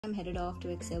I'm headed off to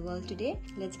Excel World today.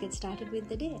 Let's get started with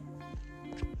the day.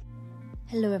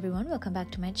 Hello everyone, welcome back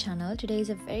to my channel. Today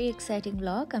is a very exciting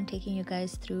vlog. I'm taking you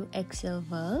guys through Excel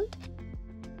World.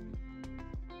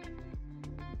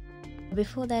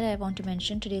 Before that, I want to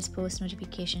mention today's post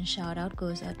notification shout out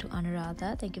goes out to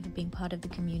Anuradha. Thank you for being part of the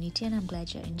community and I'm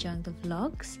glad you're enjoying the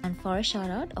vlogs. And for a shout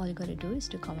out, all you gotta do is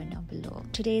to comment down below.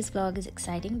 Today's vlog is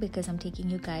exciting because I'm taking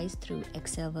you guys through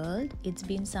Excel World. It's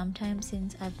been some time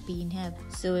since I've been here,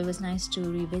 so it was nice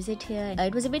to revisit here.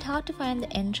 It was a bit hard to find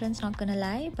the entrance, not gonna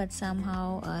lie, but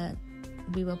somehow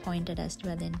we were pointed as to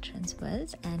where the entrance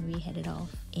was and we headed off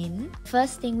in.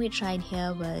 First thing we tried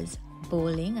here was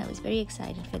bowling. I was very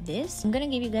excited for this. I'm gonna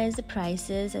give you guys the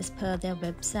prices as per their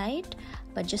website,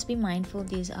 but just be mindful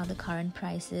these are the current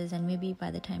prices and maybe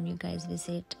by the time you guys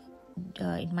visit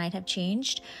it might have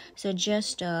changed, so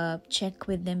just check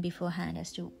with them beforehand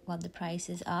as to what the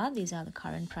prices are. These are the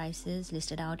current prices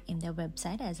listed out in their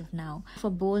website as of now. For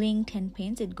bowling 10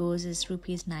 pins it goes as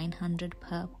 ₹900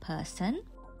 per person.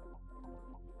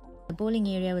 The bowling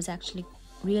area was actually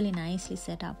really nicely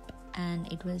set up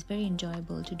and it was very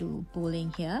enjoyable to do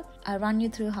bowling here. I'll run you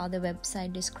through how the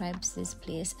website describes this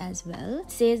place as well.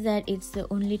 It says that it's the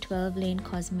only 12-lane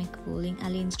cosmic bowling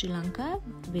alley in Sri Lanka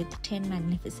with 10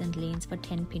 magnificent lanes for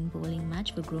 10-pin bowling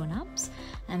match for grown-ups,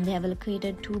 and they have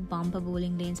allocated 2 bumper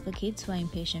bowling lanes for kids who are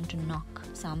impatient to knock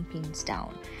some pins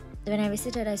down. When I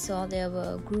visited, I saw there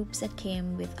were groups that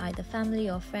came with either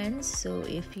family or friends, so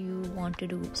if you want to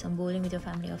do some bowling with your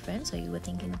family or friends or you were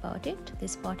thinking about it,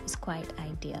 this spot is quite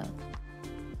ideal.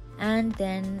 And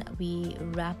then we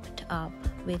wrapped up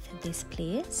with this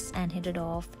place and headed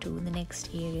off to the next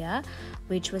area,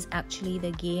 which was actually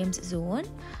the games zone.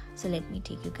 So let me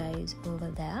take you guys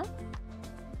over there.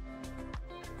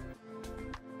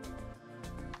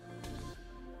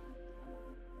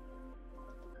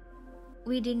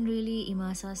 We didn't really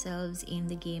immerse ourselves in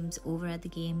the games over at the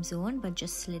game zone, but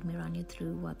just let me run you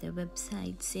through what their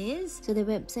website says. So the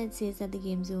website says that the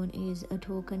game zone is a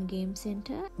token game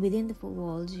center. Within the 4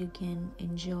 walls you can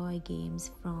enjoy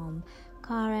games from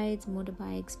car rides,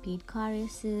 motorbikes, speed car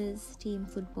races, team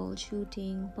football,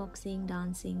 shooting, boxing,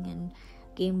 dancing and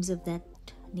games of that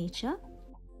nature.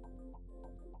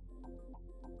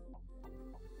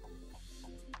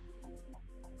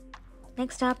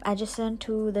 Next up, adjacent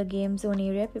to the game zone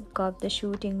area, we've got the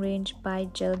shooting range by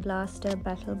Gel Blaster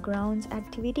Battlegrounds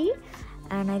activity,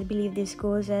 and I believe this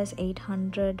goes as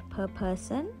 800 per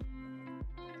person.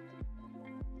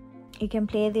 You can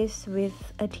play this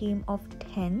with a team of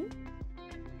 10.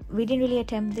 We didn't really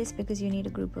attempt this because you need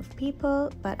a group of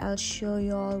people, but I'll show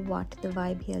you all what the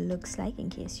vibe here looks like in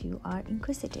case you are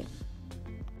inquisitive.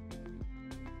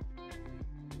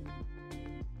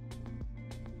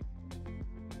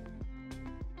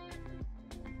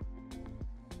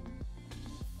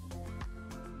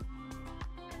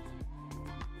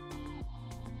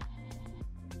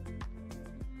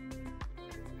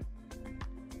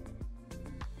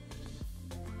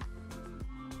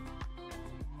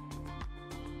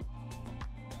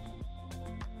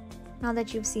 Now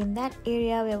that you've seen that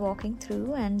area, we're walking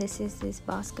through and this is this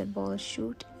basketball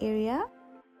shoot area.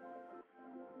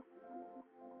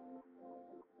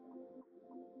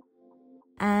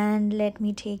 And let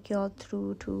me take you all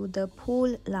through to the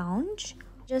pool lounge.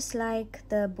 Just like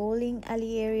the bowling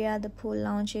alley area, the pool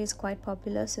lounge is quite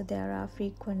popular, so there are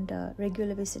frequent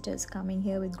regular visitors coming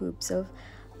here with groups of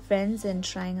friends and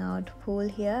trying out pool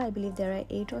here. I believe there are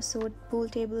 8 or so pool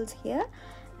tables here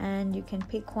and you can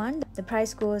pick one. The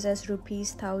price goes as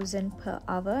 ₹1,000 per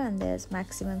hour and there's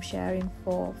maximum sharing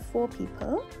for 4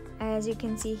 people. As you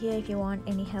can see here, if you want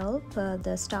any help,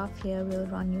 the staff here will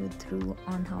run you through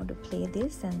on how to play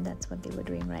this, and that's what they were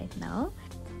doing right now.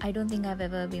 I don't think I've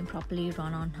ever been properly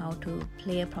run on how to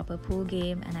play a proper pool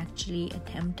game and actually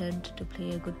attempted to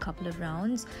play a good couple of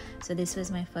rounds. So this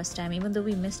was my first time, even though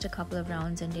we missed a couple of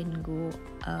rounds and didn't go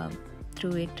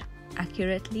through it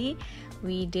accurately.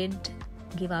 We did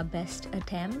give our best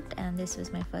attempt and this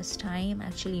was my first time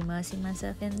actually immersing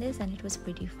myself in this and it was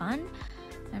pretty fun.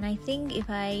 And I think if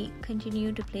I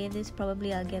continue to play this,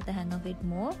 probably I'll get the hang of it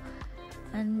more.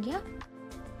 And yeah.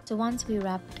 So once we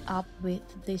wrapped up with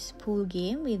this pool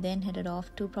game, we then headed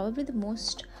off to probably the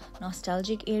most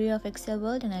nostalgic area of Excel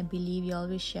World, and I believe you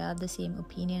always share the same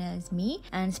opinion as me,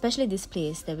 and especially this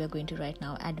place that we're going to right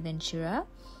now, Adventura.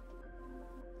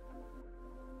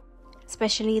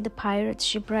 Especially the pirate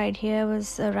ship ride here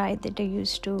was a ride that I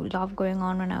used to love going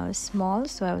on when I was small,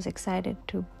 so I was excited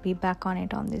to be back on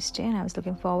it on this day and I was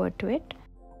looking forward to it.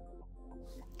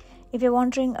 If you're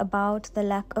wondering about the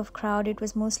lack of crowd, it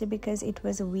was mostly because it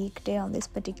was a weekday on this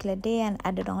particular day, and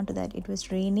added on to that it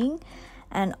was raining,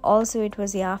 and also it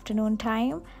was the afternoon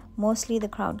time. Mostly the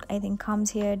crowd, I think,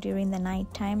 comes here during the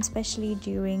night time, especially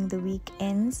during the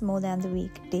weekends more than the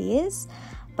weekdays.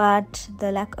 But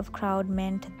the lack of crowd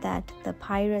meant that the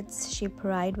pirates ship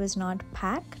ride was not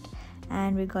packed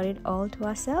and we got it all to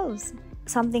ourselves.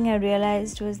 Something I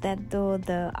realized was that though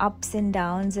the ups and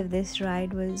downs of this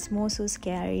ride was more so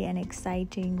scary and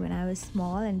exciting when I was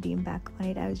small, and being back on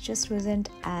it, I just wasn't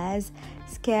as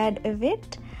scared of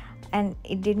it, and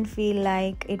it didn't feel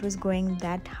like it was going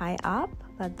that high up.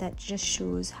 But that just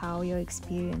shows how your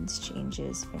experience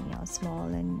changes when you're small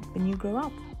and when you grow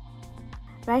up.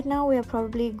 Right now we are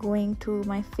probably going to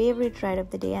my favorite ride of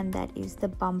the day, and that is the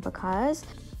bumper cars.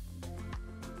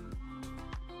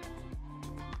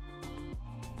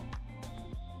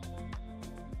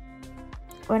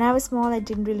 When I was small, I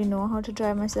didn't really know how to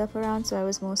drive myself around, so I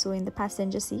was more so in the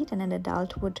passenger seat and an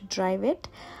adult would drive it.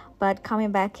 But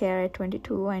coming back here at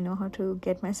 22, I know how to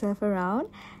get myself around,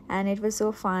 and it was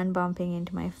so fun bumping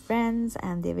into my friends,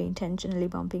 and they were intentionally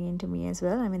bumping into me as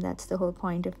well. I mean, that's the whole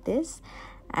point of this.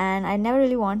 And I never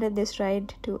really wanted this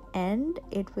ride to end.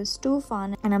 It was too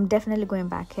fun, and I'm definitely going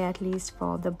back here at least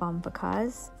for the bumper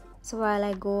cars. So while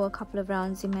I go a couple of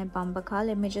rounds in my bumper car,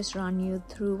 let me just run you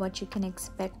through what you can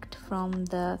expect from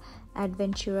the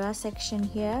Adventura section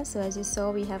here. So as you saw,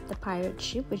 we have the pirate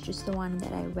ship, which is the one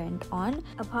that I went on.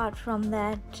 Apart from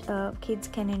that, kids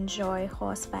can enjoy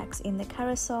horsebacks in the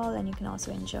carousel, and you can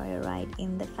also enjoy a ride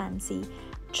in the fancy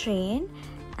train.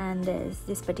 And there's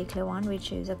this particular one,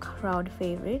 which is a crowd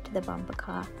favorite, the bumper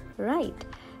car ride.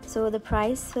 So the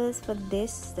prices for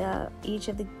this, each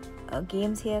of the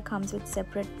games here comes with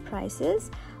separate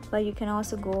prices, but you can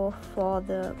also go for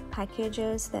the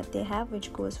packages that they have,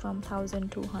 which goes from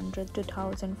 1,200 to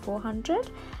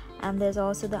 1,400, and there's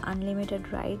also the unlimited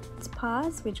rides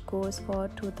pass, which goes for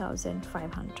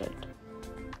 2,500.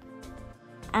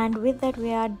 And with that,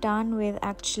 we are done with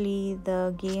actually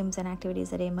the games and activities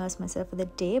that I immersed myself for the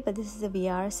day. But this is the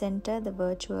VR center, the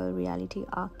virtual reality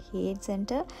arcade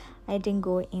center. I didn't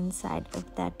go inside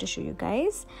of that to show you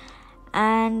guys.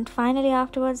 And finally,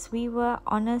 afterwards, we were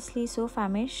honestly so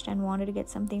famished and wanted to get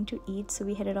something to eat, so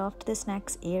we headed off to the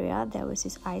snacks area. There was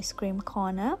this ice cream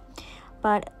corner,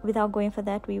 but without going for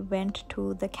that, we went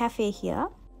to the cafe here.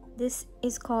 This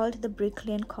is called the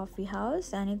Bricklane Coffee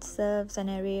House, and it serves an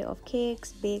array of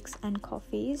cakes, bakes and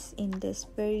coffees in this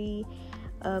very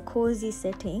cozy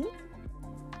setting.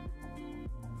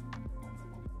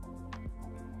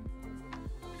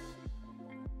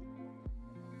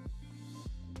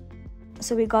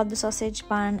 So we got the sausage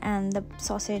bun and the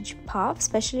sausage puff.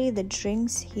 Especially the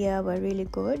drinks here were really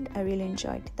good. I really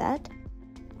enjoyed that.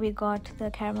 We got the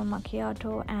caramel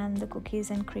macchiato and the cookies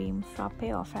and cream frappe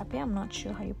or frappe. I'm not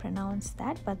sure how you pronounce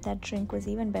that, but that drink was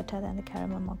even better than the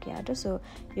caramel macchiato. So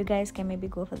you guys can maybe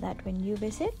go for that when you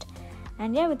visit.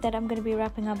 And yeah, with that, I'm going to be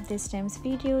wrapping up this time's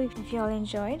video. If you all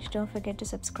enjoyed, don't forget to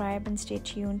subscribe and stay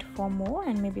tuned for more,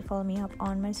 and maybe follow me up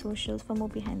on my socials for more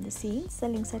behind the scenes. The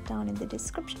links are down in the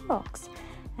description box.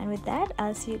 And with that,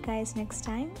 I'll see you guys next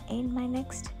time in my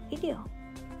next video.